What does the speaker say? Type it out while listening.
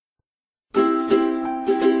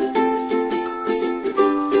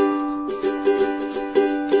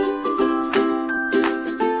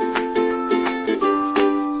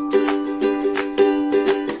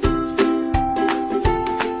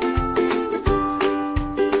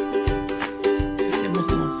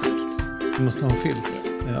måste ha en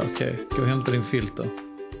filt. Ja, okej. Gå och hämta din filt då.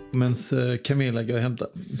 Medan Camilla går och hämtar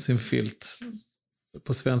sin filt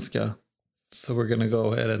på svenska. So we're gonna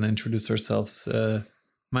go ahead and introduce ourselves.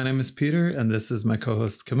 My name is Peter and this is my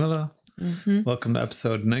co-host Camilla. Mm-hmm. Welcome to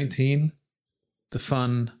episode 19. The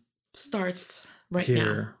fun starts right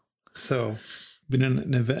here. now. So, been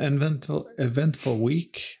an eventful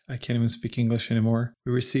week. I can't even speak English anymore.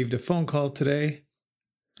 We received a phone call today.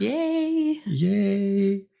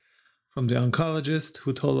 Yay! From the oncologist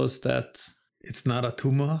who told us that it's not a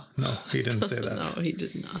tumor. No, he didn't say that. No, he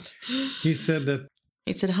did not. He said that...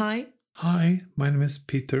 He said, hi. Hi, my name is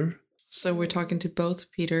Peter. So we're talking to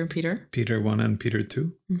both Peter and Peter. Peter 1 and Peter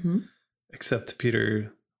 2. Mm-hmm. Except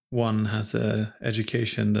Peter 1 has a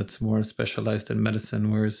education that's more specialized in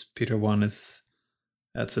medicine, whereas Peter 1 is...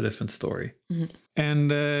 That's a different story. Mm-hmm.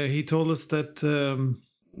 And he told us that...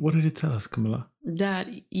 what did he tell us, Camilla? That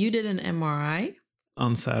you did an MRI.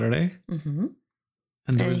 On Saturday. Mm-hmm.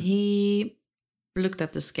 And he looked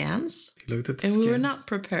at the scans. He looked at the and scans. we were not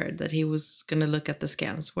prepared that he was going to look at the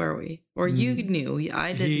scans, were we? Or you knew.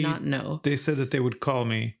 I did not know. They said that they would call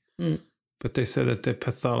me. But they said that the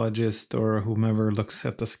pathologist or whomever looks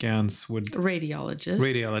at the scans would...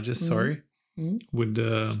 Radiologist, sorry. Would...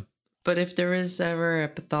 But if there is ever a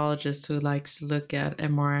pathologist who likes to look at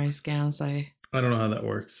MRI scans, I don't know how that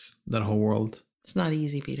works. That whole world. It's not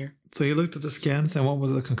easy, Peter. So he looked at the scans, and what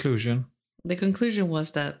was the conclusion? The conclusion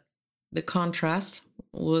was that the contrast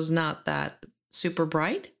was not that super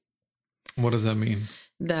bright. What does that mean?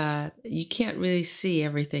 That you can't really see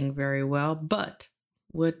everything very well, but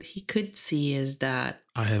what he could see is that...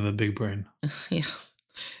 I have a big brain. Yeah.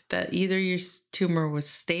 That either your tumor was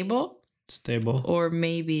stable, or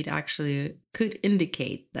maybe it actually could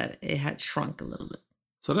indicate that it had shrunk a little bit.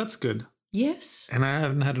 So that's good. Yes. And I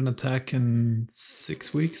haven't had an attack in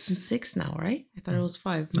 6 weeks. 6 now, right? I thought it was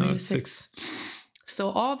 5. No, maybe it's 6. So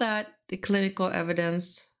all that, the clinical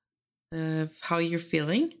evidence of how you're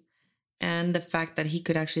feeling, and the fact that he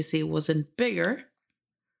could actually see it wasn't bigger,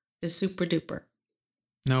 is super duper.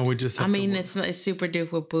 No, we just have it's super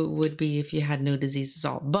duper would be if you had no disease at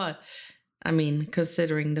all. But,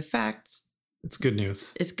 considering the facts... It's good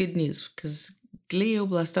news. It's good news, because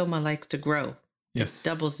glioblastoma likes to grow. Yes. It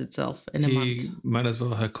doubles itself in a month. He might as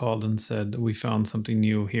well have called and said, we found something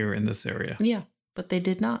new here in this area. Yeah, but they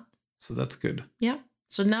did not. So that's good. Yeah.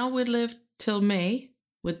 So now we live till May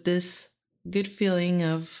with this good feeling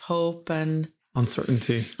of hope and...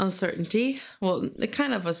 Uncertainty. Well,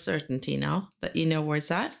 kind of a certainty now that you know where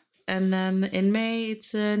it's at. And then in May,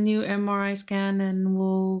 it's a new MRI scan and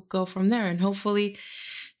we'll go from there. And hopefully,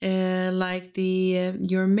 like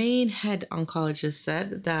your main head oncologist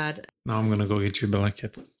said that... Now I'm going to go get you a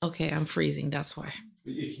blanket. Okay, I'm freezing. That's why.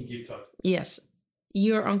 But you can keep talking. Yes.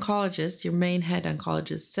 Your oncologist, your main head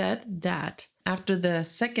oncologist said that after the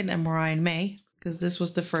second MRI in May, because this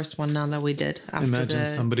was the first one now that we did.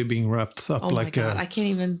 Imagine somebody being wrapped up like my God. I can't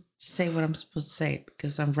even say what I'm supposed to say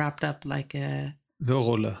because I'm wrapped up like a...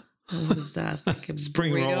 Vorola. What is that? Like a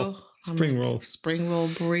spring burrito? roll. Spring roll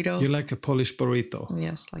burrito. You like a Polish burrito.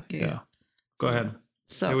 Yes, like a... Yeah. Go ahead.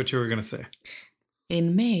 So, say what you were going to say.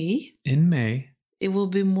 In May, it will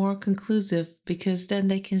be more conclusive because then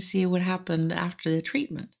they can see what happened after the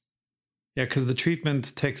treatment. Yeah, because the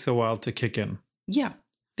treatment takes a while to kick in. Yeah,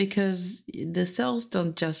 because the cells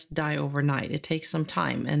don't just die overnight. It takes some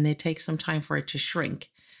time, and it takes some time for it to shrink.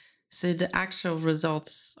 So the actual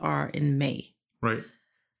results are in May. Right.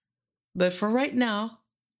 But for right now,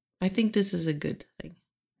 I think this is a good thing.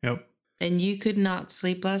 Yep. And you could not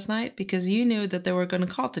sleep last night because you knew that they were going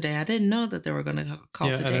to call today. I didn't know that they were going to call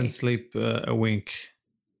today. Yeah, I didn't sleep a wink.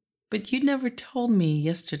 But you never told me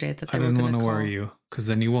yesterday that they were going to call. I didn't want to worry you because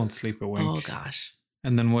then you won't sleep a wink. Oh, gosh.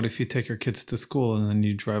 And then what if you take your kids to school and then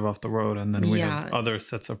you drive off the road and then we have other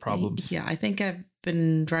sets of problems? Yeah, I think I've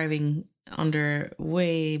been driving under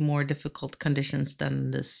way more difficult conditions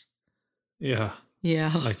than this. Yeah.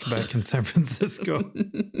 Yeah. Like back in San Francisco.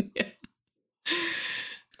 Yeah.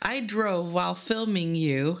 I drove while filming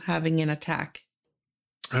you having an attack.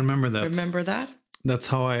 I remember that. Remember that? That's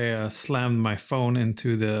how I slammed my phone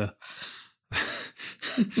into the...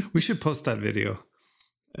 We should post that video.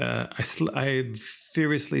 I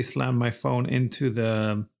furiously slammed my phone into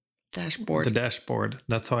the... Dashboard. The dashboard.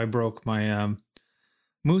 That's how I broke my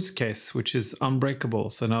Moose case, which is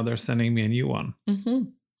unbreakable. So now they're sending me a new one. Mm-hmm.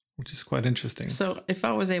 Which is quite interesting. So if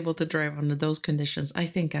I was able to drive under those conditions, I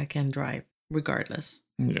think I can drive regardless.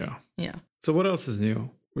 Yeah. Yeah. So what else is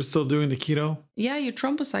new? We're still doing the keto? Yeah, your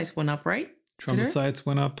trombocytes went up, right? Trombocytes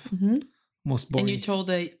went up. Mm-hmm. Most boring. And you told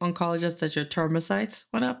the oncologist that your trombocytes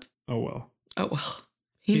went up? Oh, well. Oh, well.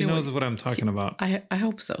 He knows what I'm talking about. I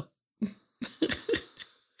hope so.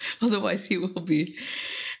 Otherwise, he will be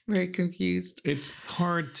very confused. It's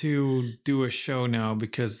hard to do a show now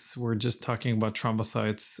because we're just talking about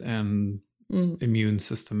trombocytes and immune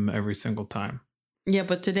system every single time. Yeah,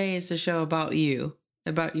 but today is a show about you,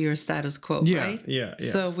 about your status quo, right? Yeah.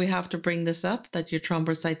 So we have to bring this up, that your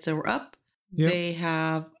trombocytes are up. Yep. They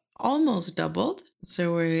have almost doubled.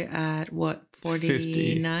 So we're at what,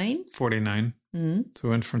 49? 49. Mm-hmm. So we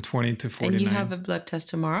went from 20 to 49. And you have a blood test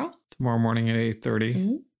tomorrow? Tomorrow morning at 8:30.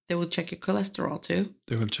 Mm-hmm. They will check your cholesterol too.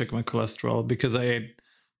 They will check my cholesterol because I ate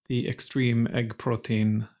the extreme egg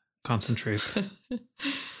protein concentrate.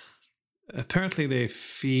 Apparently they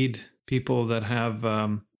feed people that have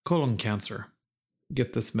colon cancer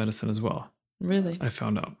get this medicine as well. Really? I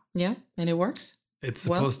found out. Yeah, and it works? It's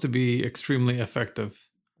supposed to be extremely effective.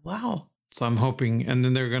 Wow. So I'm hoping, and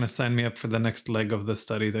then they're going to sign me up for the next leg of the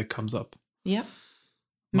study that comes up. Yeah.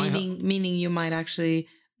 Meaning you might actually,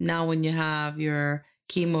 now when you have your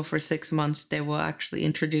chemo for 6 months, they will actually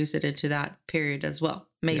introduce it into that period as well.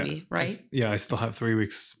 Maybe, right? I still have 3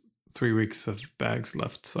 weeks of bags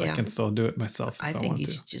left, so I can still do it myself if I want to. I think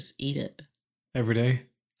you should just eat it. Every day?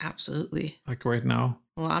 Absolutely. Like right now?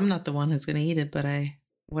 Well, I'm not the one who's going to eat it, but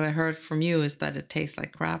what I heard from you is that it tastes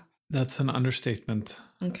like crap. That's an understatement.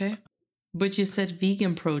 Okay. But you said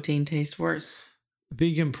vegan protein tastes worse.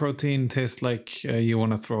 Vegan protein tastes like you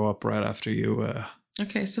want to throw up right after you...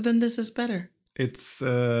 Okay, so then this is better. It's...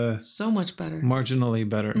 so much better. Marginally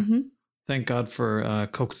better. Mm-hmm. Thank God for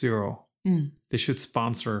Coke Zero. Mm. They should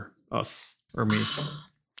sponsor us or me.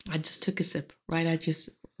 I just took a sip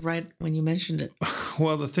right when you mentioned it.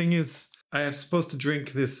 Well, the thing is, I am supposed to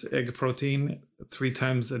drink this egg protein 3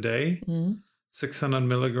 times a day, 600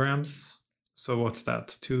 milligrams. So what's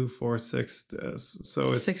that? 2, 4, 6.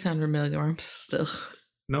 So it's 600 milligrams still.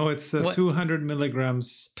 No, it's 200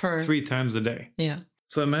 milligrams per 3 times a day. Yeah.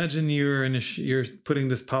 So imagine you're putting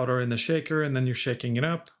this powder in the shaker, and then you're shaking it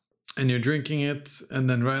up, and you're drinking it, and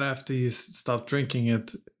then right after you stop drinking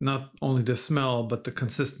it, not only the smell but the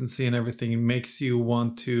consistency and everything makes you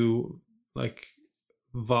want to like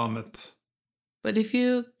vomit. But if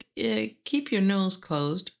you keep your nose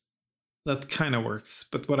closed, that kind of works.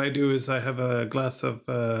 But what I do is I have a glass of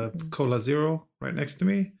Cola Zero right next to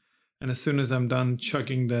me, and as soon as I'm done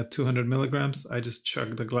chugging the 200 milligrams, I just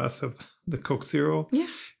chug the glass of the Coke Zero. Yeah,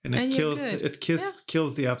 and it kills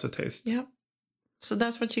the aftertaste. Yeah. So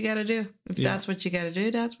that's what you got to do. If that's what you got to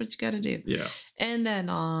do, that's what you got to do. Yeah. And then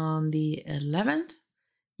on the 11th,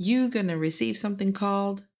 you're going to receive something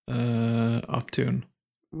called... Optune.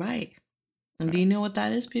 Right. And do you know what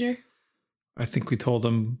that is, Peter? I think we told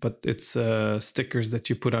them, but it's stickers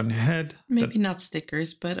that you put on your head. Maybe not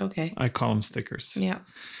stickers, but okay. I call them stickers. Yeah.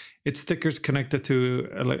 It's stickers connected to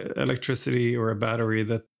electricity or a battery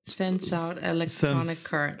that sends out electronic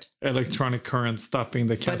current. Electronic current stopping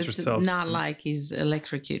the cancer cells. It's not like he's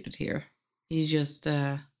electrocuted here. He just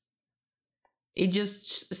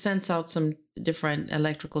sends out some different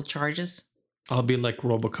electrical charges. I'll be like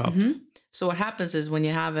RoboCop. Mm-hmm. So what happens is when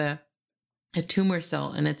you have a tumor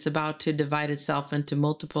cell and it's about to divide itself into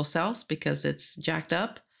multiple cells because it's jacked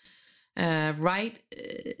up, right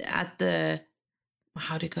at the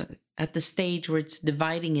at the stage where it's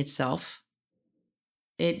dividing itself,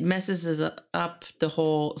 it messes up the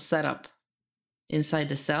whole setup inside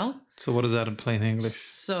the cell. So what is that in plain English?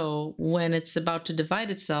 So when it's about to divide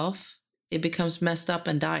itself, it becomes messed up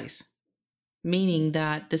and dies, meaning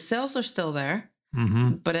that the cells are still there,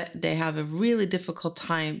 but they have a really difficult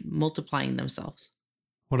time multiplying themselves.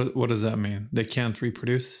 What does that mean? They can't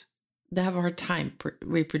reproduce? They have a hard time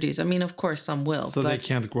reproduce. I mean, of course, some will. So they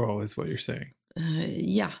can't grow, is what you're saying.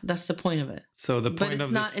 Yeah, that's the point of it. So the point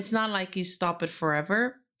it's not like you stop it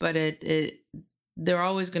forever, but there are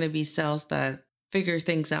always going to be cells that figure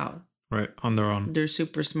things out. Right, on their own. They're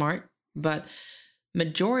super smart, but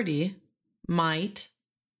majority might,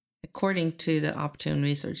 according to the Optune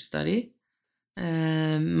research study,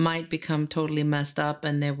 might become totally messed up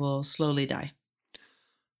and they will slowly die.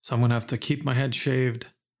 So I'm going to have to keep my head shaved,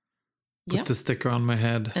 put the sticker on my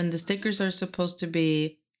head. And the stickers are supposed to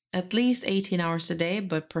be at least 18 hours a day,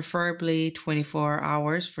 but preferably 24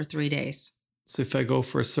 hours for 3 days. So if I go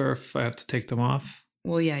for a surf, I have to take them off?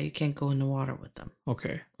 Well, yeah, you can't go in the water with them.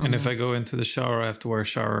 Okay. And if I go into the shower, I have to wear a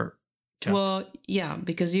shower cap? Well, yeah,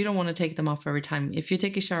 because you don't want to take them off every time. If you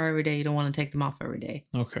take a shower every day, you don't want to take them off every day.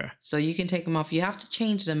 Okay. So you can take them off. You have to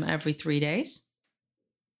change them every 3 days.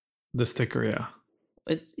 The sticker,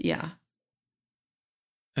 yeah. Yeah.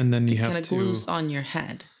 And then you have kind of glues on your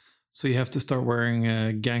head. So you have to start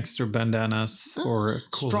wearing gangster bandanas or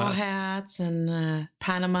cool straw hats and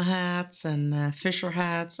Panama hats and Fisher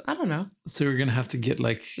hats. I don't know. So you're going to have to get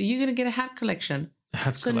like... You're going to get a hat collection.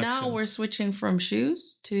 So now we're switching from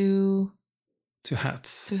shoes to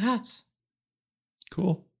hats. To hats.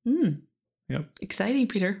 Cool. Yep. Exciting,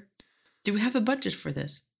 Peter. Do we have a budget for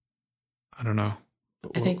this? I don't know.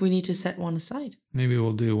 I think we need to set one aside. Maybe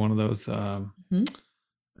we'll do one of those...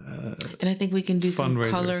 and I think we can do some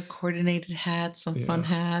color coordinated hats, some fun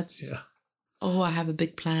hats. Yeah. Oh, I have a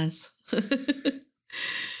big plans.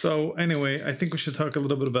 So anyway, I think we should talk a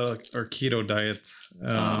little bit about our keto diets.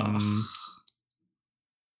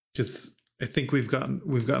 Because I think we've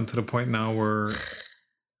gotten to the point now where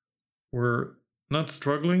we're not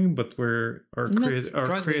struggling, but our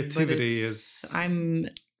creativity is.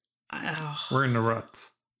 We're in a rut.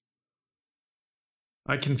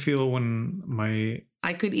 I can feel when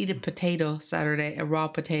I could eat a potato Saturday, a raw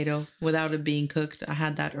potato, without it being cooked. I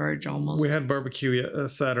had that urge almost. We had barbecue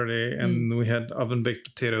Saturday, and we had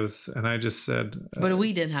oven-baked potatoes, and I just said... But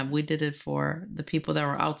we didn't have. We did it for the people that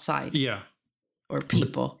were outside. Yeah. Or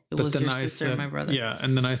people. It was your sister and my brother. Yeah,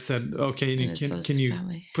 and then I said, okay, can you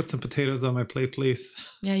put some potatoes on my plate, please?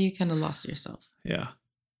 Yeah, you kind of lost yourself. Yeah.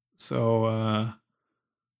 So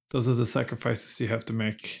those are the sacrifices you have to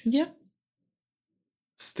make. Yeah.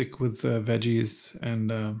 Stick with veggies,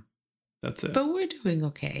 and that's it. But we're doing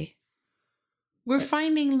okay. We're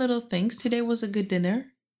finding little things. Today was a good dinner.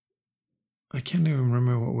 I can't even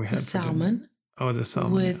remember what we had for salmon. Dinner. Oh, the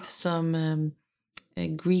salmon. With some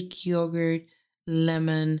Greek yogurt,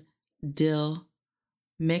 lemon, dill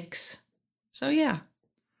mix. So yeah.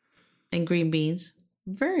 And green beans.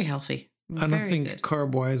 Very healthy. I don't think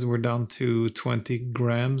carb-wise we're down to 20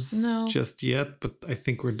 grams just yet, but I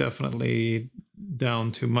think we're definitely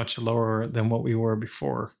down to much lower than what we were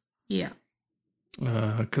before. Yeah.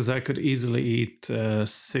 Because I could easily eat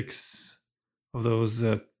 6 of those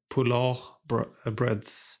poulard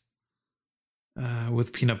breads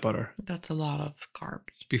with peanut butter. That's a lot of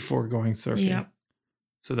carbs. Before going surfing. Yeah.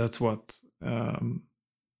 So that's what, I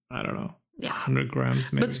don't know. Yeah. 100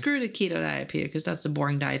 grams maybe. But screw the keto diet, Peter, because that's a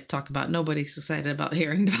boring diet to talk about. Nobody's excited about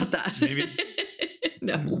hearing about that. Maybe.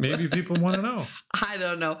 No. Maybe people want to know. I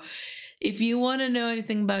don't know. If you want to know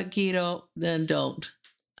anything about keto, then don't.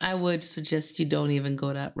 I would suggest you don't even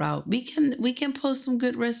go that route. We can post some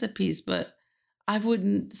good recipes, but I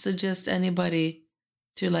wouldn't suggest anybody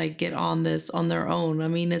to like get on this on their own. I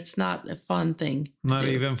mean, it's not a fun thing. Not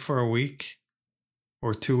even for a week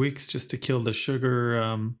or 2 weeks, just to kill the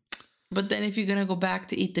sugar. But then if you're going to go back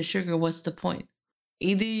to eat the sugar, what's the point?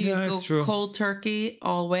 Either you go cold turkey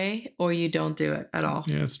all the way or you don't do it at all.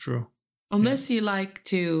 Yeah, it's true. Unless you like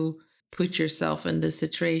to put yourself in this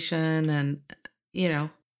situation and,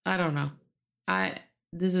 I don't know. I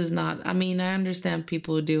understand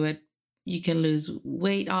people who do it. You can lose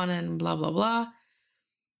weight on it and blah, blah, blah.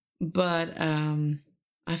 But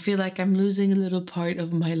I feel like I'm losing a little part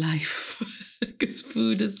of my life because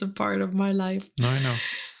food is a part of my life. No, I know.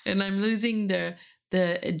 And I'm losing the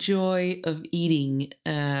joy of eating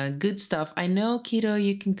good stuff. I know keto,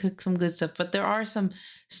 you can cook some good stuff, but there are some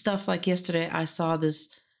stuff like yesterday I saw this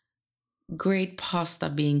great pasta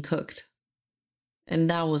being cooked. And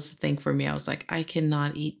that was the thing for me. I was like, I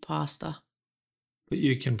cannot eat pasta. But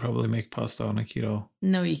you can probably make pasta on a keto.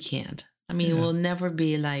 No, you can't. I mean, it will never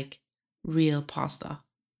be like real pasta.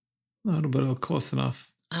 No, but close enough.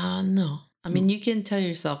 No. I mean, you can tell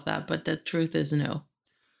yourself that, but the truth is no.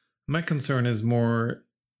 My concern is more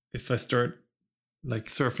if I start like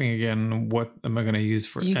surfing again, what am I going to use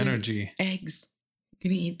for energy? Eggs. You're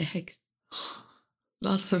going to eat eggs.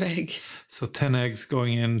 Lots of egg. So 10 eggs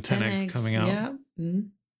going in, 10 eggs coming out. Yeah. Mm-hmm.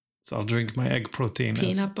 So I'll drink my egg protein.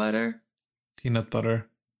 Peanut butter.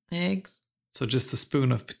 Eggs. So just a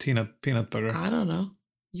spoon of peanut butter. I don't know.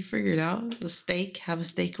 You figure it out. The steak. Have a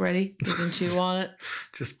steak ready. You can chew on it.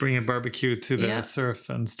 Just bring a barbecue to the surf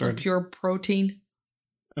and start. Some pure protein.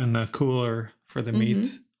 And a cooler for the meat.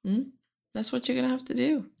 Mm-hmm. That's what you're going to have to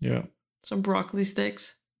do. Yeah. Some broccoli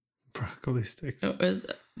sticks. Broccoli sticks.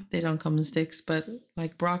 They don't come in sticks, but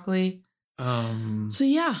like broccoli. So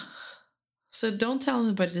yeah. So don't tell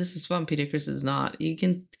anybody this is fun, Peter, because it's not. You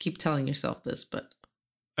can keep telling yourself this, but.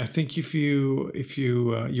 I think if you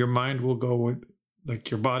your mind will go with, like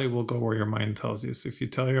your body will go where your mind tells you. So if you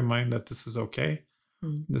tell your mind that this is okay,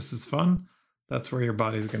 this is fun, that's where your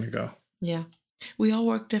body's going to go. Yeah. We all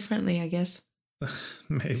work differently, I guess.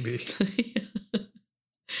 Maybe.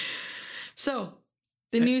 So,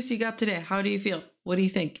 the news you got today, how do you feel? What do you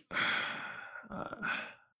think?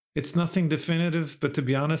 It's nothing definitive, but to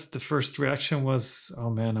be honest, the first reaction was, oh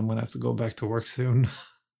man, I'm going to have to go back to work soon.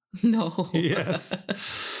 No. Yes.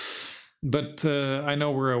 But I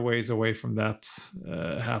know we're a ways away from that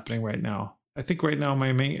happening right now. I think right now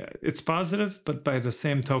it's positive, but by the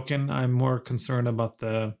same token, I'm more concerned about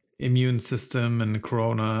the immune system and the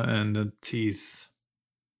corona and the T's,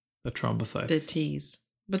 the trombocytes. The T's.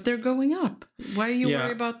 But they're going up. Why are you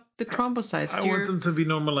worried about the trombocytes? I want them to be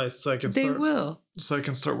normalized so I can They will. So I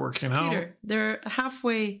can start working out. Peter, they're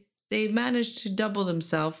halfway. They managed to double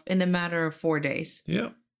themselves in a matter of 4 days. Yeah.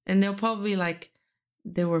 And they'll probably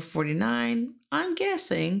they were 49. I'm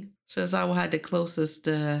guessing, since I had the closest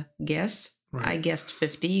guess. Right. I guessed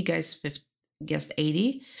 50. You guys guessed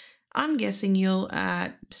 80. I'm guessing you'll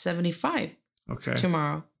at 75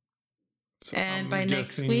 tomorrow. So and by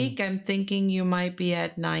next week, I'm thinking you might be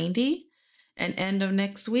at 90. And end of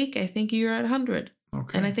next week, I think you're at 100.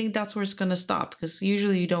 Okay. And I think that's where it's going to stop, because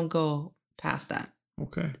usually you don't go past that.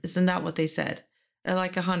 Okay. Isn't that what they said?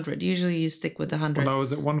 Like 100. Usually you stick with 100. Well, I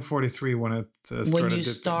was at 143 when it started. When you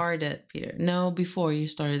started, Peter. No, before you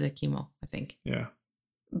started the chemo, I think. Yeah.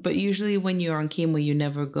 But usually when you're on chemo, you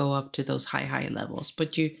never go up to those high levels.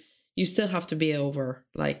 But you still have to be over,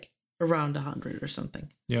 around 100 or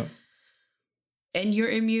something. Yeah. And your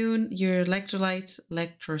immune, your electrocytes,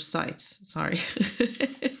 sorry.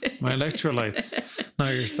 My electrolytes. Now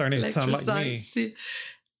you're starting to sound like me.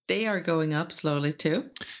 They are going up slowly too.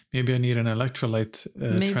 Maybe I need an electrolyte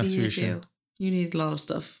transfusion. You do. You need a lot of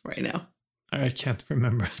stuff right now. I can't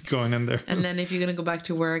remember going in there. And then if you're going to go back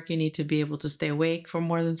to work, you need to be able to stay awake for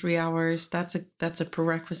more than 3 hours. That's a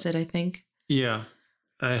prerequisite, I think. Yeah.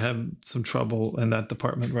 I have some trouble in that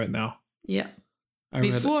department right now. Yeah.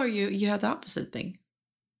 Before you had the opposite thing.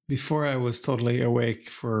 Before I was totally awake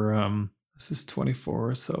for, this is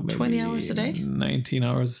 24, so maybe 20 hours a day? 19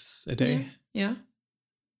 hours a day. Yeah.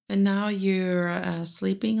 And now you're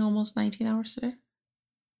sleeping almost 19 hours a day?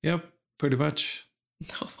 Yep, pretty much.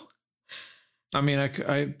 No. I mean,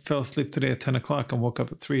 I fell asleep today at 10 o'clock and woke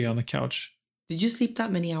up at 3 on the couch. Did you sleep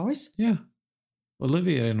that many hours? Yeah.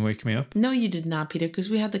 Olivia didn't wake me up. No, you did not, Peter, because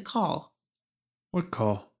we had the call. What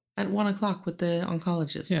call? At 1 o'clock with the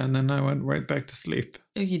oncologist. Yeah, and then I went right back to sleep.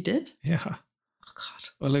 Oh, you did? Yeah. Oh,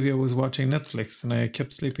 God. Olivia was watching Netflix and I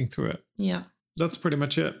kept sleeping through it. Yeah. That's pretty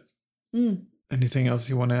much it. Anything else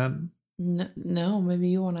you want to add? No, maybe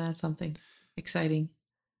you want to add something exciting,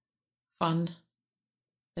 fun,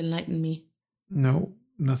 enlighten me. No,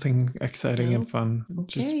 nothing exciting and fun.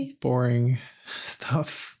 Okay. Just boring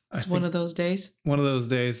stuff. It's one of those days. One of those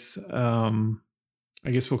days. I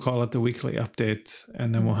guess we'll call it the weekly update,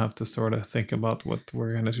 and then we'll have to sort of think about what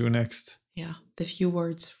we're going to do next. Yeah, the few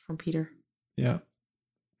words from Peter. Yeah.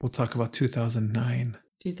 We'll talk about 2009.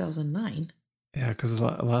 2009? Yeah, because the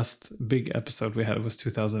last big episode we had was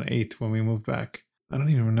 2008 when we moved back. I don't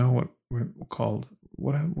even know what we're called.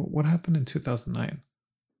 What happened in 2009?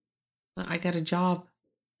 I got a job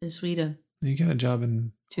in Sweden. You got a job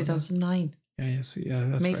in 2009. Yeah,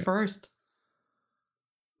 that's May right. 1st.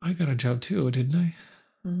 I got a job too, didn't I?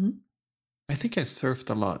 Mm-hmm. I think I surfed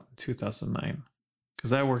a lot in 2009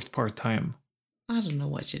 because I worked part-time. I don't know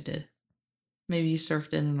what you did. Maybe you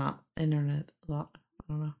surfed internet a lot. I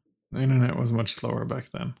don't know. The internet was much slower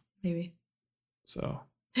back then. Maybe. So.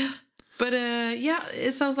 But yeah,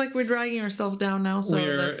 it sounds like we're dragging ourselves down now. So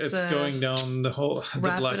it's going down the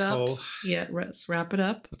black hole. Yeah, let's wrap it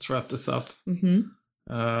up. Let's wrap this up. Mm-hmm.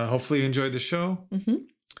 Hopefully you enjoyed the show. Mm-hmm.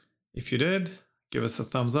 If you did, give us a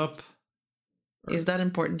thumbs up. Is that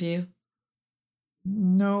important to you?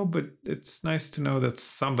 No, but it's nice to know that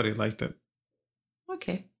somebody liked it.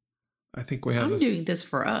 Okay. I think we have. I'm doing this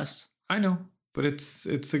for us. I know, but it's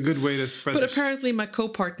a good way to spread. But apparently, my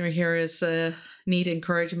co-partner here is need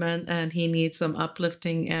encouragement, and he needs some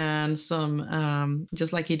uplifting and some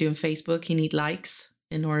just like you do on Facebook. He needs likes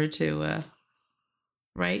in order to.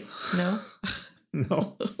 Right? No.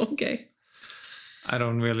 No. Okay. I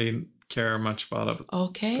don't really care much about it.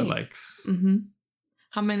 Okay. The likes. Mm-hmm.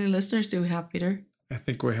 How many listeners do we have, Peter? I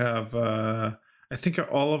think we have. I think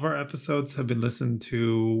all of our episodes have been listened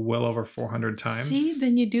to well over 400 times. See,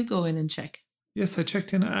 then you do go in and check. Yes, I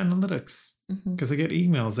checked in analytics because I get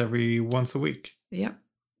emails every once a week. Yeah.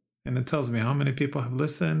 And it tells me how many people have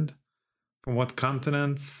listened, from what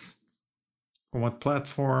continents, from what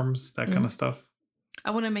platforms, that kind of stuff.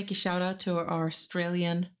 I want to make a shout out to our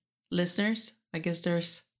Australian listeners. I guess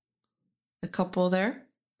there's a couple there.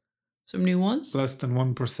 Some new ones. Less than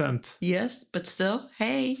 1%. Yes, but still,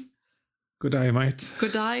 hey. Good eye, mate.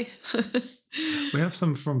 Good eye. We have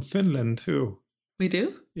some from Finland too. We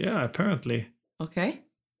do? Yeah, apparently. Okay.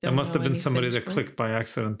 There must have been somebody that clicked by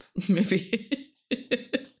accident. Maybe.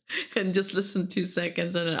 And just listen 2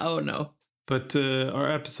 seconds and then, oh no. But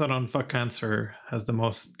our episode on fuck cancer has the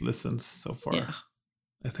most listens so far. Yeah.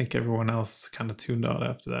 I think everyone else kind of tuned out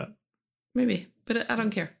after that. Maybe, but I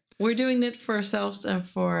don't care. We're doing it for ourselves and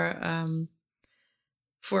for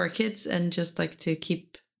our kids, and just like to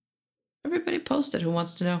keep everybody posted who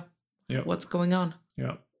wants to know what's going on.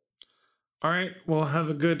 Yeah. All right. Well, have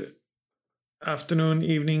a good afternoon,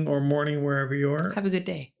 evening, or morning, wherever you are. Have a good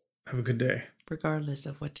day. Have a good day. Regardless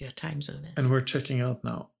of what your time zone is. And we're checking out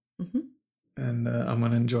now. Mm-hmm. And I'm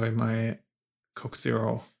going to enjoy my Coke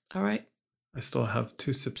Zero. All right. I still have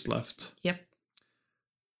 2 sips left. Yep.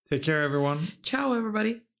 Take care, everyone. Ciao,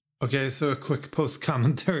 everybody. Okay, so a quick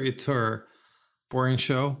post-commentary to our boring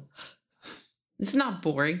show. It's not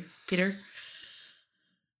boring, Peter.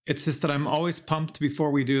 It's just that I'm always pumped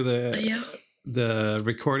before we do the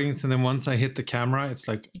recordings, and then once I hit the camera, it's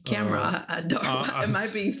like... Camera? Am I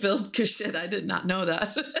being filmed? Because shit, I did not know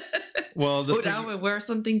that. Well, now we wear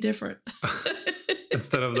something different.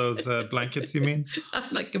 Instead of those blankets, you mean? I'm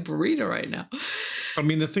like a burrito right now. I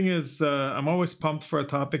mean, the thing is, I'm always pumped for a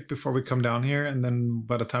topic before we come down here, and then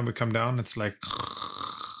by the time we come down, it's like,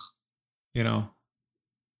 you know.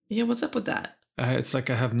 Yeah, what's up with that? It's like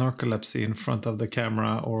I have narcolepsy in front of the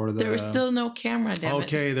camera, or there is still no camera, damn it.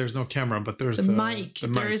 Okay, there's no camera, but there's the mic.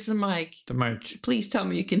 There is a mic. The mic. Please tell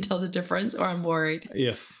me you can tell the difference, or I'm worried.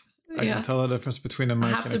 Yes, I can tell the difference between a mic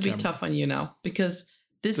and a camera. I have to be tough on you now, because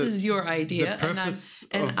this is your idea,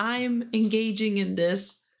 and I'm engaging in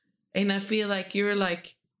this, and I feel like you're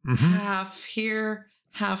like half here,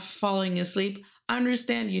 half falling asleep. I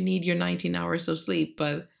understand you need your 19 hours of sleep,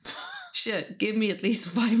 but shit, give me at least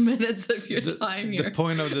 5 minutes of your time here. The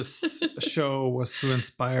point of this show was to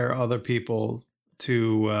inspire other people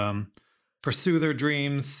to pursue their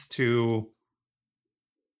dreams, to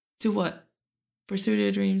what? Pursue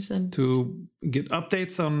their dreams and to get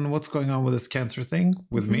updates on what's going on with this cancer thing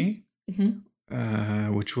with me,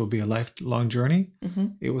 which will be a lifelong journey.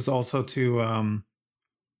 It was also to I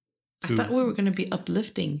thought we were going to be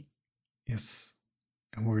uplifting. Yes,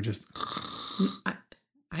 and we're just.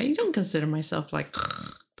 I don't consider myself like,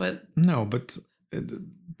 but no, but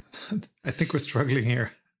I think we're struggling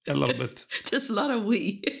here a little bit. Just a lot of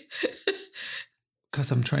we.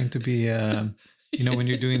 Because I'm trying to be, when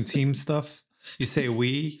you're doing team stuff. You say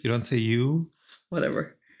we, you don't say you.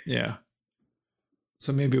 Whatever. Yeah.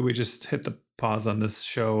 So maybe we just hit the pause on this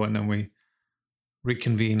show and then we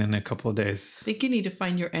reconvene in a couple of days. I think you need to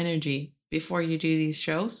find your energy before you do these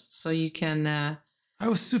shows so you can... I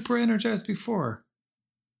was super energized before.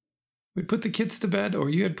 We'd put the kids to bed, or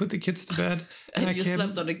you had put the kids to bed. And you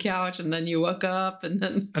slept on the couch, and then you woke up, and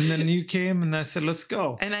then... And then you came, and I said, let's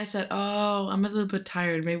go. And I said, oh, I'm a little bit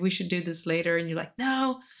tired. Maybe we should do this later. And you're like,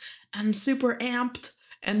 no, I'm super amped.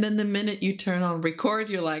 And then the minute you turn on record,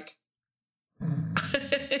 you're like...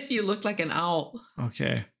 you look like an owl.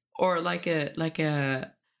 Okay. Or like a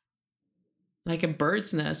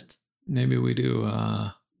bird's nest. Maybe we do...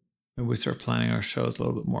 maybe we start planning our shows a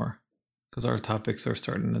little bit more. Because our topics are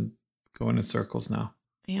starting to... go in circles now.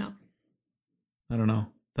 Yeah. I don't know.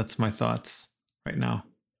 That's my thoughts right now.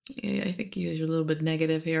 Yeah, I think you're a little bit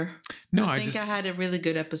negative here. No, I think I had a really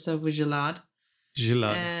good episode with Gilad.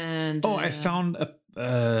 And I found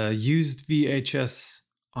a used VHS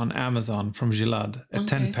on Amazon from Gilad, a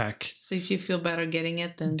 10-pack. So if you feel better getting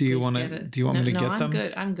it, then do you want me to get them?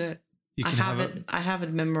 No, I'm good. You can have it. I have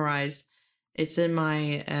it memorized. It's in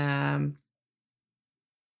my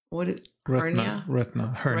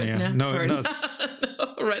hernia. No,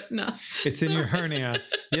 retina. It's in your hernia.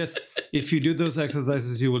 Yes, if you do those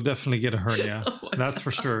exercises, you will definitely get a hernia. That's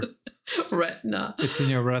for sure. Retina. It's in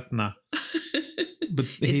your retina. But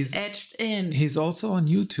it's etched in. He's also on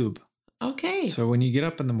YouTube. Okay. So when you get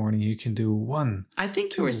up in the morning, you can do 1. I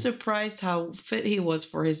think you were surprised how fit he was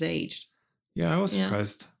for his age. Yeah, I was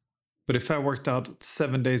surprised. But if I worked out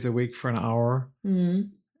 7 days a week for an hour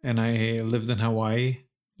and I lived in Hawaii,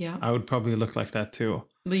 I would probably look like that too.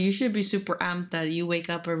 But you should be super amped that you wake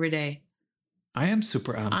up every day. I am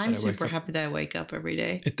super amped. I'm super happy that I wake up every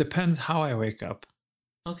day. It depends how I wake up.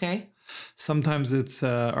 Okay. Sometimes it's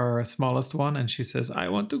our smallest one, and she says, "I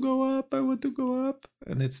want to go up. I want to go up,"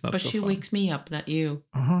 and it's not. But she wakes me up, not you.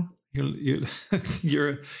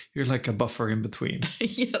 You're like a buffer in between.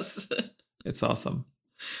 Yes. It's awesome.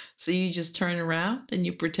 So you just turn around and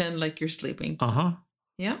you pretend like you're sleeping.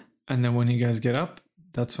 Yeah. And then when you guys get up,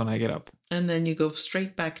 that's when I get up. And then you go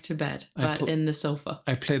straight back to bed, but in the sofa.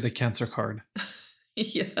 I play the cancer card.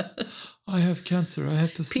 Yeah. I have cancer. I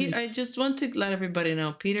have to sleep. Pete, I just want to let everybody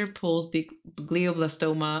know, Peter pulls the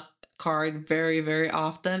glioblastoma card very, very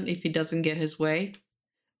often if he doesn't get his way.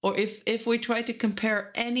 Or if we try to compare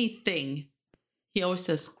anything, he always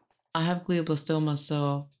says, I have glioblastoma,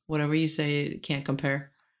 so whatever you say, it can't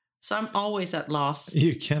compare. So I'm always at loss.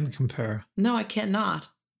 You can't compare. No, I cannot.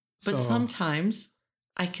 But sometimes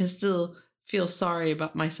I can still feel sorry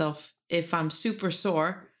about myself if I'm super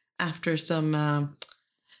sore after some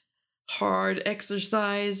hard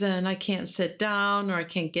exercise and I can't sit down or I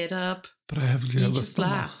can't get up. But I have glioblastoma. You just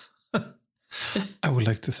laugh. I would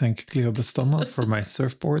like to thank glioblastoma for my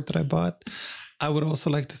surfboard that I bought. I would also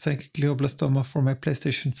like to thank glioblastoma for my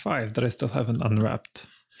PlayStation 5 that I still haven't unwrapped.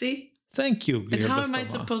 See? Thank you, glioblastoma. And how am I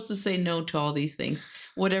supposed to say no to all these things?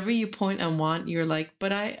 Whatever you point and want, you're like,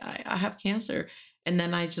 but I have cancer. And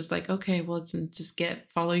then I just like, okay, well, just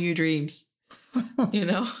follow your dreams. You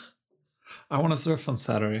know? I want to surf on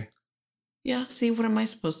Saturday. Yeah, see, what am I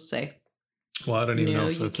supposed to say? Well, I don't even know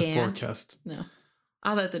if it's a forecast. No.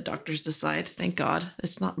 I'll let the doctors decide. Thank God.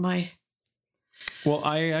 It's not my... Well,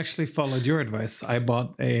 I actually followed your advice. I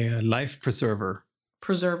bought a life preserver.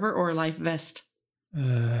 Preserver or a life vest?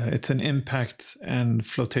 It's an impact and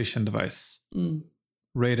flotation device.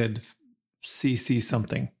 Rated CC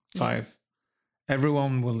something, 5. Yeah.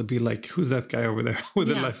 Everyone will be like, who's that guy over there with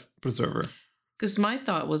a life preserver? Because my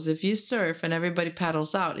thought was if you surf and everybody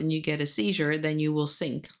paddles out and you get a seizure, then you will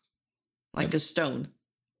sink like a stone.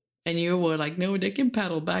 And you were like, no, they can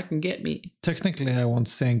paddle back and get me. Technically, I won't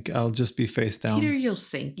sink. I'll just be face down. Peter, you'll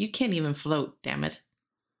sink. You can't even float, damn it.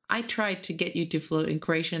 I tried to get you to float in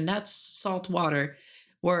Croatia, and that's salt water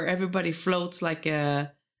where everybody floats like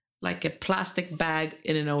a plastic bag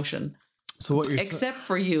in an ocean. So what you're except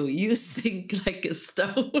for you sink like a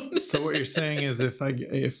stone. So what you're saying is if I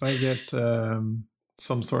get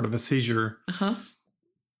some sort of a seizure,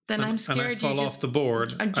 then I'm scared and I fall off the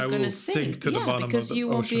board, I will sink to the bottom of the ocean. Because you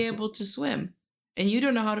won't be able to swim, and you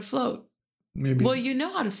don't know how to float. Maybe. Well, you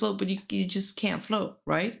know how to float, but you just can't float,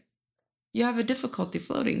 right? You have a difficulty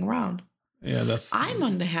floating around. Yeah, that's. I'm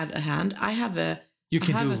on the hand. I have a. You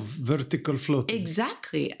can do vertical floating.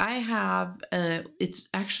 Exactly. I have. It's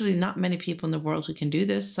actually not many people in the world who can do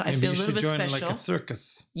this, so I feel a little bit special. Maybe you should join like a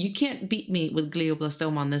circus. You can't beat me with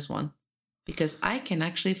glioblastoma on this one, because I can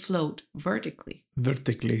actually float vertically.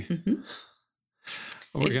 Vertically. Mm-hmm.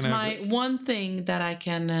 It's my one thing that I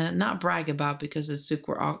can not brag about because it's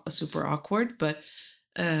super awkward, but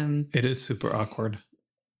it is super awkward.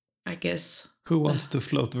 I guess. Who wants to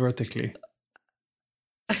float vertically?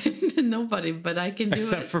 Nobody, but I can do it.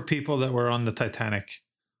 Except for people that were on the Titanic.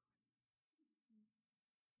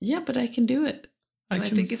 Yeah, but I can do it. I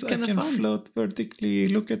think it's kind of fun. I can float vertically.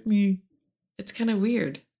 Look at me. It's kind of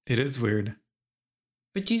weird. It is weird.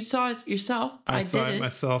 But you saw it yourself. I saw it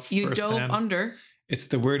myself. You dove under. It's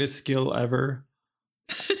the weirdest skill ever.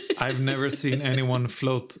 I've never seen anyone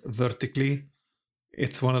float vertically.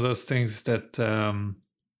 It's one of those things that...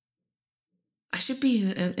 I should be in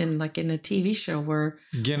a TV show where...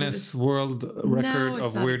 Guinness World Record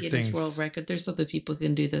of weird things. No, it's not a Guinness World Record. There's other people who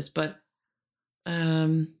can do this, but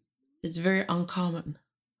it's very uncommon.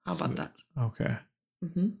 How about that? Okay.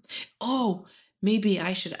 Mm-hmm. Oh, maybe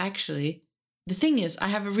I should actually... The thing is, I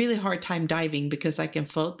have a really hard time diving because I can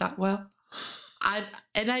float that well.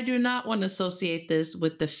 I do not want to associate this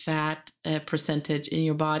with the fat percentage in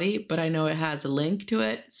your body, but I know it has a link to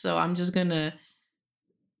it. So I'm just going to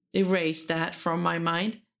erase that from my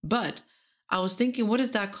mind. But I was thinking, what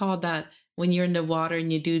is that called, that when you're in the water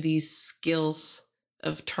and you do these skills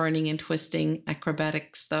of turning and twisting,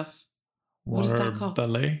 acrobatic stuff? What is that called?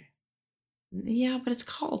 Ballet? Yeah, but it's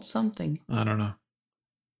called something. I don't know.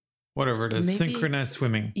 Whatever it is. Maybe, synchronized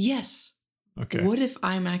swimming. Yes. Okay. What if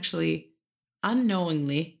I'm actually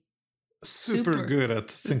unknowingly super good at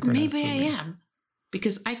synchronized swimming? Maybe I am.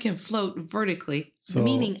 Because I can float vertically,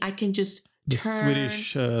 meaning I can just the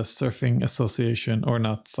Swedish Surfing Association, or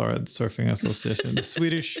not, sorry, the Surfing Association. The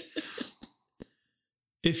Swedish,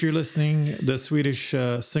 if you're listening, the Swedish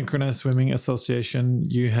Synchronized Swimming Association,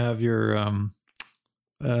 you have your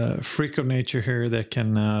freak of nature here that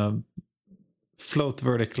can float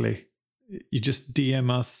vertically. You just DM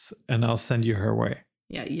us and I'll send you her way.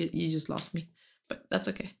 Yeah, you just lost me, but that's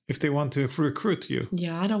okay. If they want to recruit you.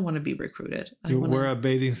 Yeah, I don't want to be recruited. You wear a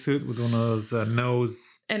bathing suit with one of those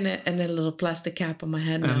nose. And a little plastic cap on my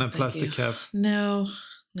head. And a plastic cap. No,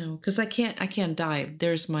 because I can't dive.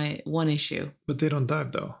 There's my one issue. But they don't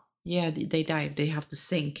dive though. Yeah, they dive. They have to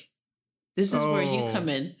sink. This is where you come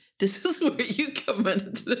in. This is where you come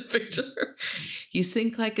into the picture. You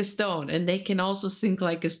sink like a stone, and they can also sink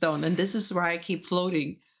like a stone. And this is where I keep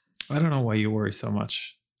floating. I don't know why you worry so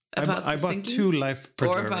much. I bought 2 life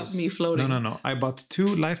preservers. Or about me floating. No. I bought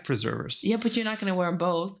 2 life preservers. Yeah, but you're not going to wear them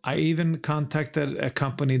both. I even contacted a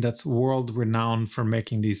company that's world renowned for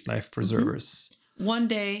making these life preservers. Mm-hmm. One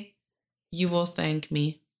day, you will thank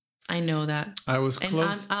me. I know that. I was and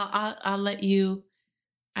close. I'll let you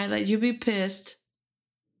be pissed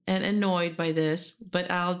and annoyed by this, but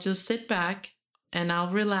I'll just sit back and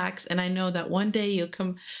I'll relax. And I know that one day you'll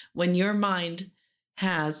come when your mind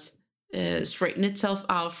has straightened itself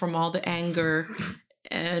out from all the anger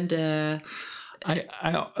and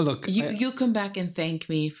you'll come back and thank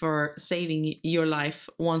me for saving your life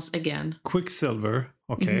once again. Quicksilver,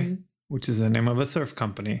 okay, which is the name of a surf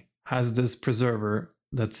company, has this preserver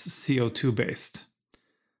that's CO2 based.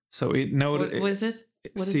 So it What is it?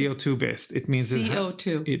 What CO2 based. It means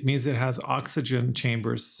CO2. It means it has oxygen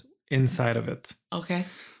chambers inside of it. Okay.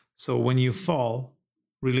 So when you fall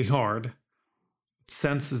really hard, it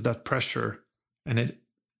senses that pressure, and it.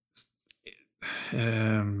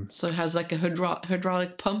 So it has like a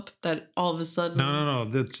hydraulic pump that all of a sudden. No.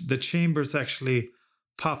 The chambers actually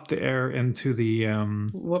pop the air into the.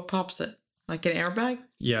 What pops it? Like an airbag?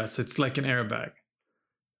 Yes, it's like an airbag.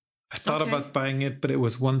 I thought about buying it, but it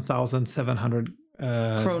was 1,700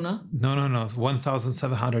 krona. No. It's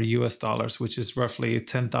 $1,700 which is roughly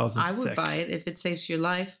 10,000. I would buy it if it saves your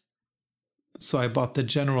life. So I bought the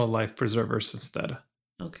general life preservers instead.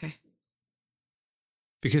 Okay.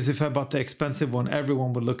 Because if I bought the expensive one,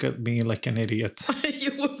 everyone would look at me like an idiot.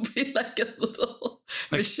 You would be like a little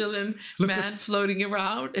Michelin man floating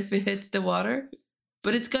around if it hits the water.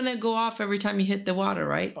 But it's going to go off every time you hit the water,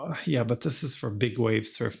 right? Yeah, but this is for big wave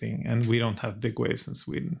surfing, and we don't have big waves in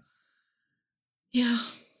Sweden. Yeah.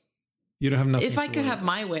 You don't have nothing. If I could have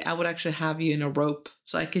my way, I would actually have you in a rope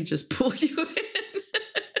so I could just pull you in.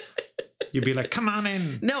 You'd be like, come on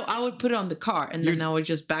in. No, I would put it on the car, and then I would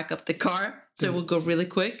just back up the car so it would go really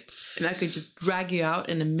quick, and I could just drag you out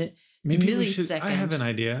in a millisecond. I have an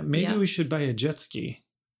idea. Maybe we should buy a jet ski,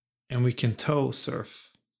 and we can tow surf.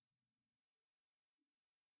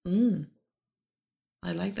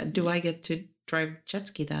 I like that. Do I get to drive jet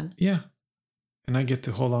ski then? Yeah. And I get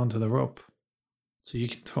to hold on to the rope. So you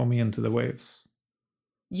can tow me into the waves.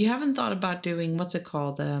 You haven't thought about doing, what's it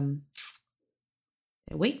called?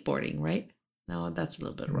 Wakeboarding, right? No, that's a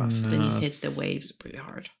little bit rough. No, then you hit the waves pretty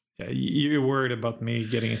hard. Yeah, you're worried about me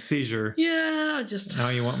getting a seizure. Yeah, just now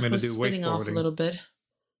you want me to do spinning wakeboarding. Off a little bit.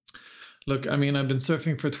 Look, I mean, I've been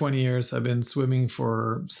surfing for 20 years. I've been swimming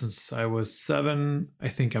since I was 7. I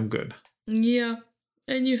think I'm good. Yeah.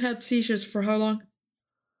 And you had seizures for how long?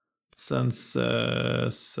 Since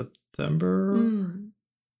September.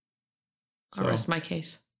 I'll rest my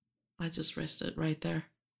case. I just rested right there.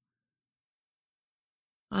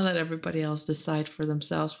 I'll let everybody else decide for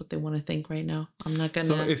themselves what they want to think right now. I'm not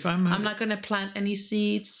gonna plant any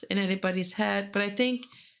seeds in anybody's head, but I think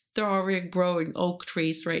they're already growing oak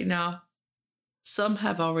trees right now. Some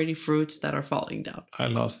have already fruits that are falling down. I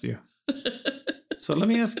lost you. So let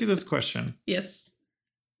me ask you this question. Yes.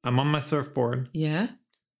 I'm on my surfboard. Yeah.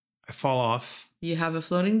 I fall off. You have a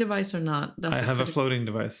floating device or not? I have a floating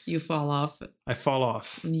device. You fall off. I fall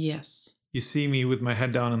off. Yes. You see me with my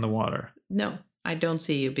head down in the water. No, I don't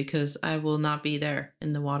see you because I will not be there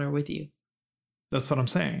in the water with you. That's what I'm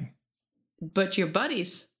saying. But your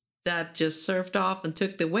buddies that just surfed off and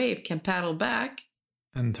took the wave can paddle back.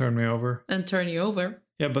 And turn me over. And turn you over.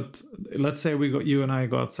 Yeah, but let's say you and I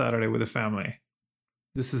go out Saturday with a family.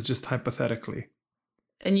 This is just hypothetically.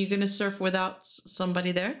 And you're going to surf without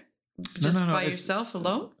somebody there? Just by yourself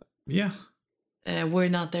alone? Yeah. We're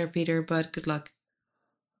not there, Peter, but good luck.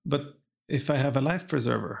 But if I have a life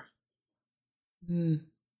preserver?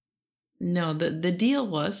 No, the deal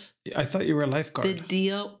was... I thought you were a lifeguard. The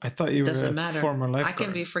deal... I thought you were a former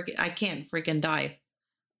lifeguard. I can't freaking dive.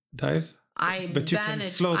 Dive? But you can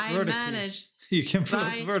float vertically. You can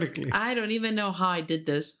float vertically. I don't even know how I did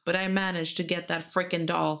this, but I managed to get that freaking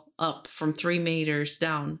doll up from 3 meters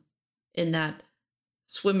down in that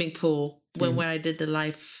swimming pool when I did the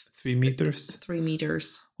life. 3 meters? 3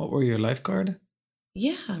 meters. What, were you a lifeguard?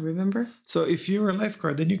 Yeah, remember? So if you were a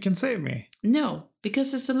lifeguard, then you can save me. No,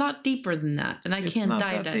 because it's a lot deeper than that, and I can't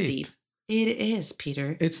dive that deep. It is,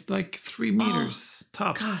 Peter. It's like 3 meters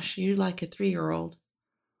tops. Gosh, you're like a 3-year-old.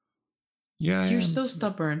 Yeah, you're so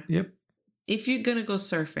stubborn. Yep. If you're going to go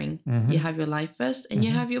surfing, you have your life vest and you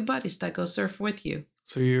have your buddies that go surf with you.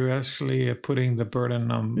 So you're actually putting the burden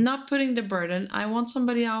on... Not putting the burden. I want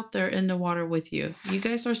somebody out there in the water with you. You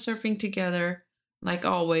guys are surfing together, like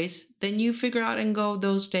always. Then you figure out and go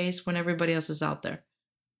those days when everybody else is out there.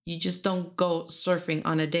 You just don't go surfing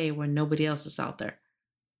on a day when nobody else is out there.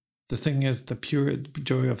 The thing is, the pure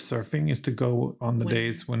joy of surfing is to go on the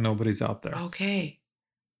days when nobody's out there. Okay.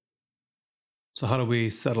 So how do we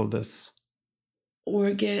settle this?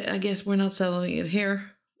 I guess we're not settling it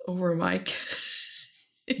here over a mic.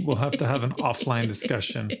 We'll have to have an offline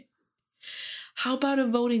discussion. How about a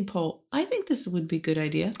voting poll? I think this would be a good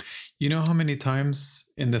idea. You know how many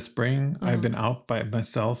times in the spring I've been out by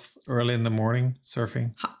myself early in the morning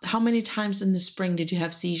surfing? How many times in the spring did you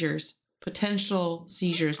have seizures? Potential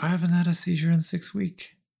seizures? I haven't had a seizure in 6 weeks.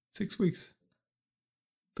 6 weeks.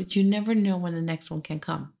 But you never know when the next one can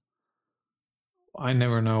come. I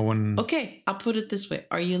never know when... Okay, I'll put it this way.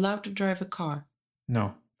 Are you allowed to drive a car?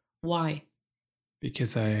 No. Why?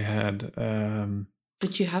 Because I had...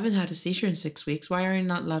 But you haven't had a seizure in 6 weeks. Why are you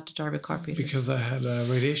not allowed to drive a car, Peter? Because I had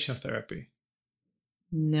radiation therapy.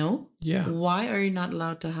 No? Yeah. Why are you not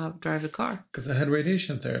allowed to drive a car? Because I had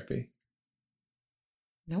radiation therapy.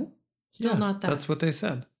 No? Still not that. That's what they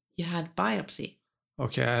said. You had biopsy.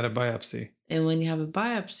 Okay, I had a biopsy. And when you have a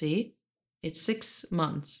biopsy, it's 6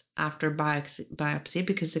 months after biopsy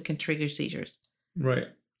because it can trigger seizures. Right.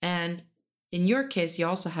 And in your case, you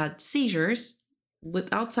also had seizures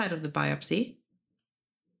outside of the biopsy,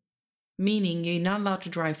 meaning you're not allowed to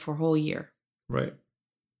drive for a whole year. Right.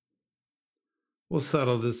 We'll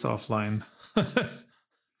settle this offline.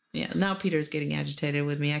 Yeah, now Peter's getting agitated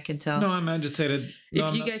with me. I can tell. No, I'm agitated. No,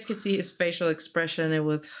 if you guys could see his facial expression,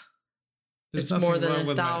 it's more than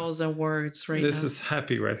 1,000 words right now. This is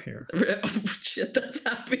happy right here. Oh, shit, that's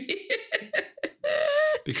happy.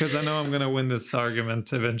 Because I know I'm going to win this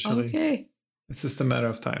argument eventually. Okay. It's just a matter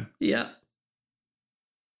of time. Yeah.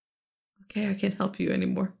 Okay, I can't help you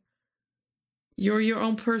anymore. You're your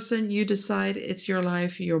own person. You decide. It's your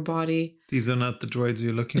life, your body. These are not the droids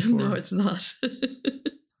you're looking for. No, it's not.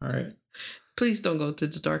 All right. Please don't go to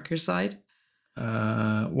the darker side.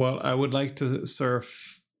 Well, I would like to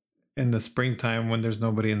surf in the springtime when there's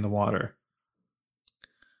nobody in the water.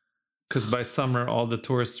 Because by summer, all the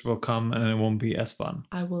tourists will come and it won't be as fun.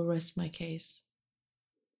 I will rest my case.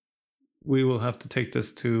 We will have to take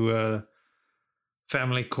this to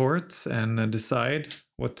family court and decide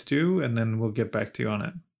what to do, and then we'll get back to you on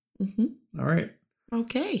it. Mm-hmm. All right.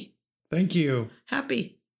 Okay. Thank you.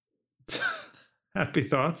 Happy. Happy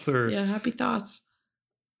thoughts? Yeah, happy thoughts.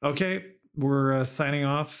 Okay, we're signing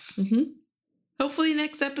off. Mm-hmm. Hopefully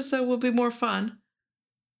next episode will be more fun.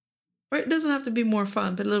 Or it doesn't have to be more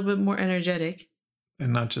fun, but a little bit more energetic.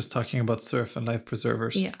 And not just talking about surf and life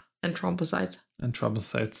preservers. Yeah, and trombocytes. And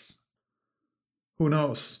trombocytes. Who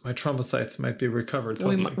knows? My trombocytes might be recovered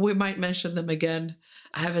totally. We might mention them again.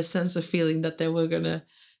 I have a sense of feeling that they're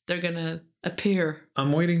gonna appear.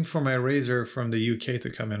 I'm waiting for my razor from the UK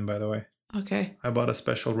to come in, by the way. Okay. I bought a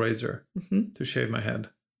special razor to shave my head.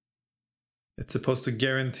 It's supposed to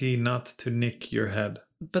guarantee not to nick your head.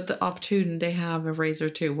 But the Optune, they have a razor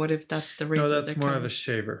too. What if that's the razor? No, that's more of a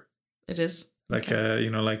shaver. It is? Like okay.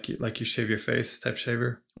 Like you shave your face type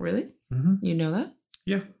shaver. Really? Mm-hmm. You know that?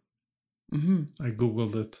 Yeah. Mm-hmm. I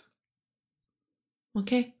Googled it.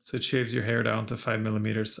 Okay. So it shaves your hair down to 5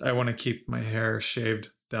 millimeters. I want to keep my hair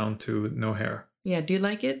shaved down to no hair. Yeah. Do you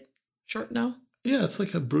like it short now? Yeah, it's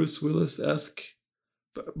like a Bruce Willis-esque.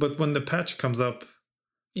 But when the patch comes up...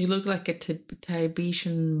 You look like a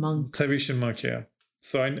Tibetan monk. Tibetan monk, yeah.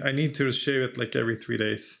 So I need to shave it like every 3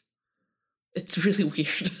 days. It's really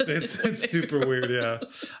weird. It's super weird, yeah.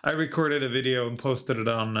 I recorded a video and posted it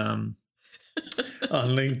on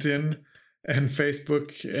LinkedIn and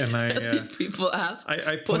Facebook, and Did people ask?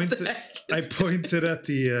 I pointed at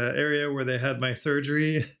the area where they had my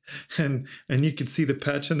surgery, and you could see the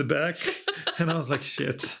patch in the back, and I was like,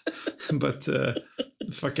 shit. But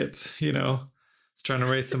fuck it, it's trying to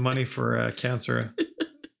raise some money for cancer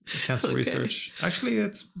research. Actually,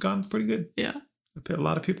 it's gone pretty good. Yeah, a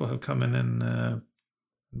lot of people have come in and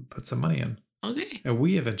put some money in. Okay, and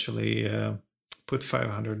we eventually put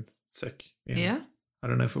 500 SEK in. Yeah. I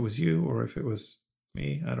don't know if it was you or if it was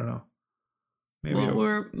me. I don't know. Maybe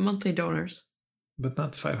we're monthly donors. But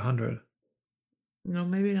not 500. No,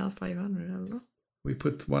 maybe not 500. I don't know. We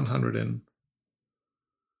put 100 in.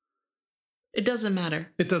 It doesn't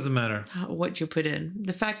matter. It doesn't matter. What you put in.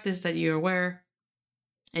 The fact is that you're aware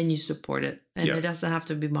and you support it. And it doesn't have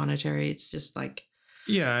to be monetary. It's just like...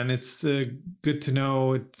 Yeah, and it's good to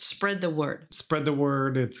know. Spread the word. Spread the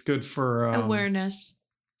word. It's good for... awareness.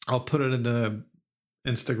 I'll put it in the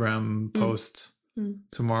Instagram post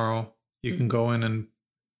tomorrow. You can go in and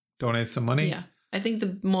donate some money. Yeah. I think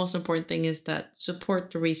the most important thing is that support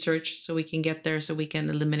the research so we can get there, so we can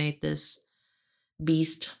eliminate this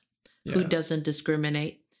beast who doesn't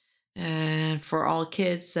discriminate. And for all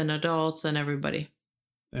kids and adults and everybody.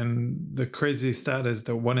 And the crazy stat is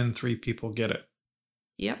that 1 in 3 people get it.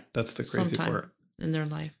 Yep. That's the crazy part. In their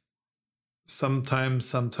life. Sometimes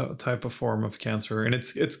some type of form of cancer. And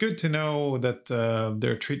it's good to know that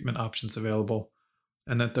there are treatment options available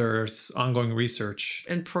and that there's ongoing research.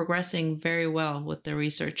 And progressing very well with the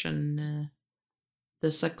research and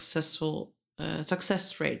the success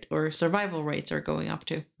rate or survival rates are going up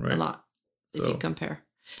to a lot if you compare.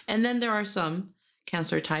 And then there are some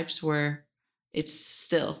cancer types where it's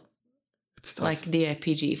still like the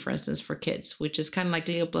IPG, for instance, for kids, which is kind of like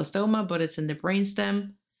glioblastoma, but it's in the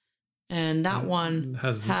brainstem. And that one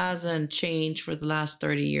hasn't changed for the last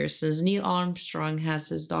 30 years. Since Neil Armstrong has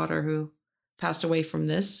his daughter who passed away from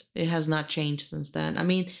this, it has not changed since then. I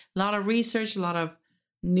mean, a lot of research, a lot of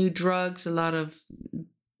new drugs,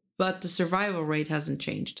 but the survival rate hasn't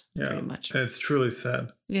changed very much. It's truly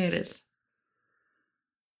sad. Yeah, it is.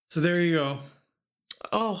 So there you go.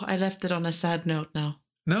 Oh, I left it on a sad note now.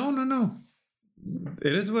 No.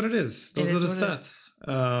 It is what it is. Those are the stats.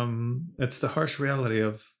 It's the harsh reality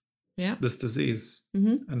of this disease.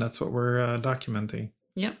 Mm-hmm. And that's what we're documenting.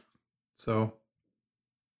 Yep. So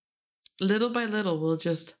little by little, we'll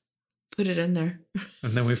just put it in there.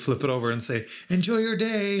 And then we flip it over and say, enjoy your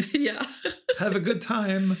day. Yeah. Have a good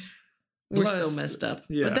time. We're so messed up.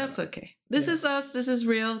 Yeah. But that's okay. This is us. This is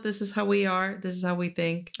real. This is how we are. This is how we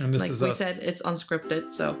think. And this like is we us. said, it's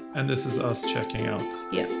unscripted. So. And this is us checking out.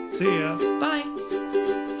 Yeah. See ya. Bye.